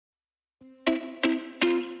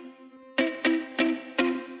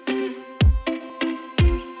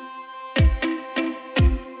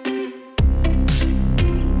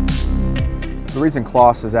reason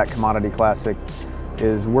Claas is at Commodity Classic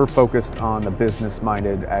is we're focused on the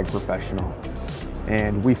business-minded ag professional.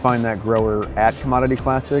 And we find that grower at Commodity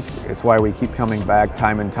Classic. It's why we keep coming back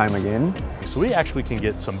time and time again. So we actually can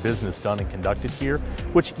get some business done and conducted here,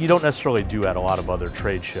 which you don't necessarily do at a lot of other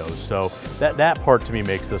trade shows. So that part to me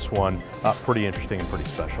makes this one pretty interesting and pretty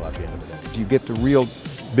special at the end of the day. You get the real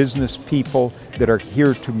business people that are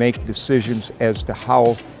here to make decisions as to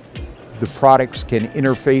how the products can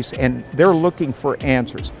interface, and they're looking for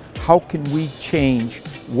answers. How can we change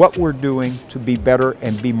what we're doing to be better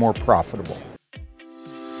and be more profitable?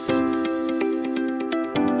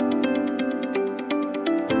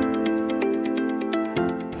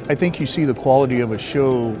 I think you see the quality of a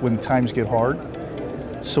show when times get hard.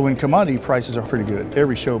 So when commodity prices are pretty good,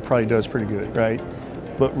 every show probably does pretty good, right?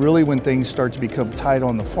 But really when things start to become tight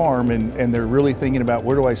on the farm and they're really thinking about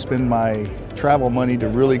where do I spend my travel money to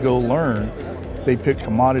really go learn, they pick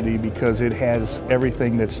commodity because it has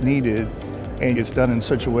everything that's needed and it's done in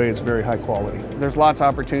such a way it's very high quality. There's lots of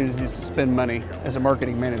opportunities to spend money as a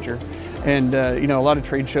marketing manager. And you know, a lot of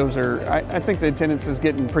trade shows are, I think the attendance is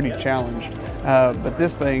getting pretty challenged. But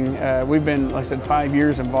this thing, we've been, like I said, 5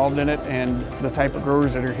 years involved in it, and the type of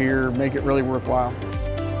growers that are here make it really worthwhile.